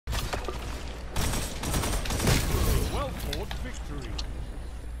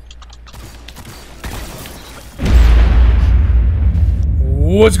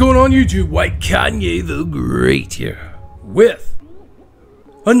What's going on YouTube? White Kanye the Great here with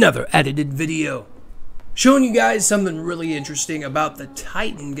another edited video showing you guys something really interesting about the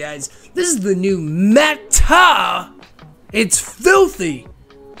Titan, guys. This is the new meta. It's filthy,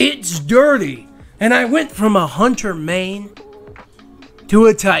 it's dirty, and I went from a Hunter main to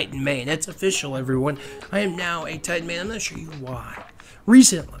a Titan main. It's official, everyone. I am now a Titan main. I'm going to show you why.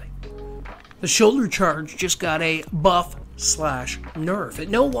 Recently, the shoulder charge just got a buff slash nerf. It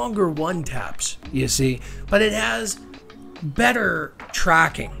no longer one taps, you see, but it has better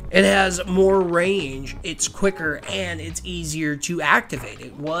tracking. It has more range, it's quicker, and it's easier to activate.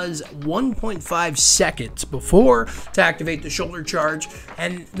 It was 1.5 seconds before to activate the shoulder charge,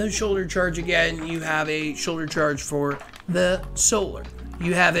 and the shoulder charge, again, you have a shoulder charge for the solar,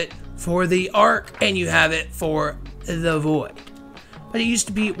 you have it for the arc, and you have it for the void. But it used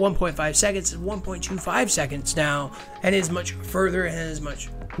to be 1.5 seconds, it's 1.25 seconds now, and is much further and has much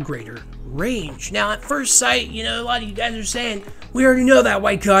greater range. Now, at first sight, you know, a lot of you guys are saying, we already know that,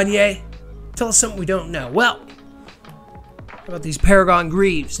 White Kanye. Tell us something we don't know. Well, how about these Paragon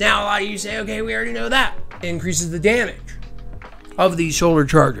Greaves? Now, a lot of you say, okay, we already know that. It increases the damage of these shoulder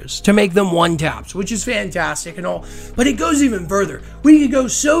charges to make them one taps, which is fantastic and all, but it goes even further. We could go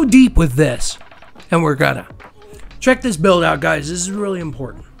so deep with this, and we're gonna. Check this build out, guys. This is really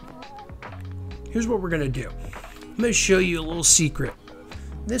important. Here's what we're going to do. I'm going to show you a little secret.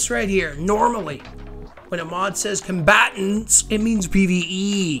 This right here, normally, when a mod says combatants, it means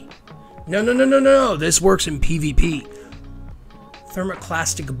PvE. No. This works in PvP.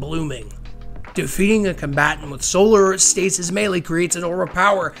 Thermoclastic blooming. Defeating a combatant with solar stasis melee creates an aura of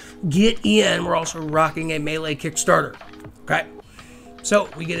power. Get in. We're also rocking a melee Kickstarter. Okay? So,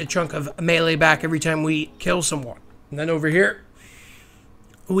 we get a chunk of melee back every time we kill someone. And then over here,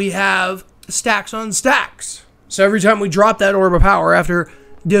 we have stacks on stacks. So every time we drop that orb of power after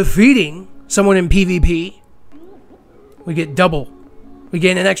defeating someone in PvP, we get double. We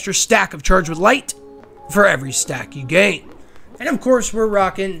gain an extra stack of Charge with Light for every stack you gain. And of course, we're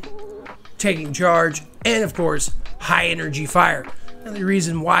rocking Taking Charge and of course, High Energy Fire. Now the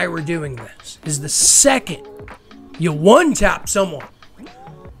reason why we're doing this is the second you one-tap someone,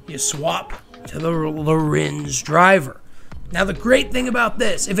 you swap to the Lorenz driver. Now the great thing about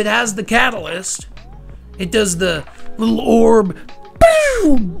this, if it has the catalyst, it does the little orb.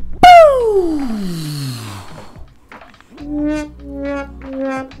 Boo, boo.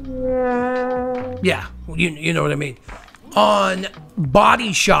 Yeah, you know what I mean. On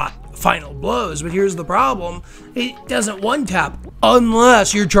body shot final blows, but here's the problem. It doesn't one tap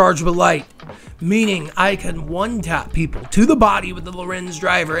unless you're charged with light. Meaning I can one-tap people to the body with the Lorenz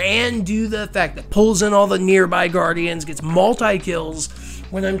driver and do the effect that pulls in all the nearby guardians, gets multi-kills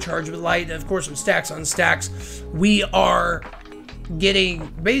when I'm charged with light. And of course, with stacks on stacks, we are getting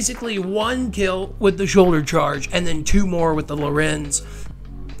basically one kill with the shoulder charge and then two more with the Lorenz.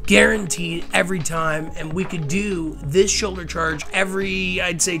 Guaranteed every time, and we could do this shoulder charge every,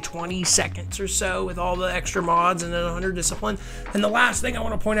 I'd say, 20 seconds or so with all the extra mods and then 100 discipline. And the last thing I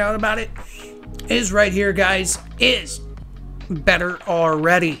want to point out about it is right here, guys, is better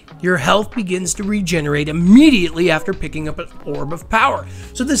already. Your health begins to regenerate immediately after picking up an orb of power.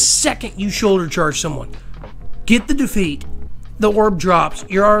 So the second you shoulder charge someone, get the defeat, the orb drops,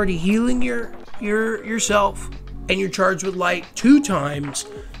 you're already healing yourself, and you're charged with light 2 times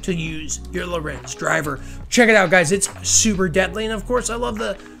to use your Lorenz driver. Check it out, guys. It's super deadly, and of course, I love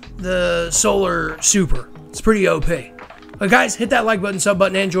the solar super. It's pretty OP. But guys, hit that like button, sub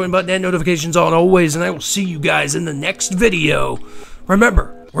button, and join button, and notifications on always, and I will see you guys in the next video.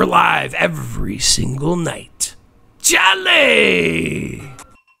 Remember, we're live every single night. Charlie!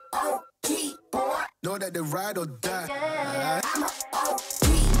 Know that the ride or die. I'm a OG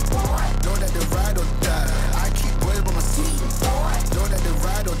boy. Know that the ride or die. I keep boys by my seat. Know that the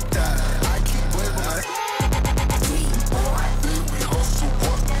ride or die. I keep boys by my seat. We hustle,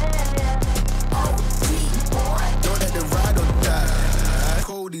 OG boy. Know that the ride or die.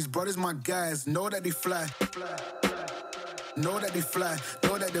 Cold, these brothers my guys. Know that they fly. Know that they fly.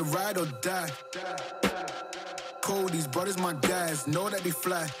 Know that they ride or die. Cold, these brothers my guys. Know that they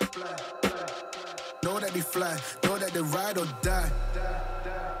fly. Know that they fly, know that they ride or die.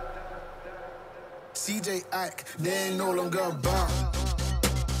 CJ Ike, they ain't no longer about.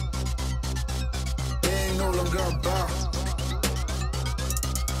 They ain't no longer about.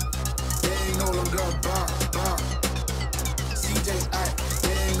 They ain't no longer about. CJ Ike,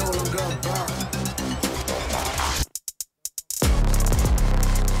 they ain't no longer about.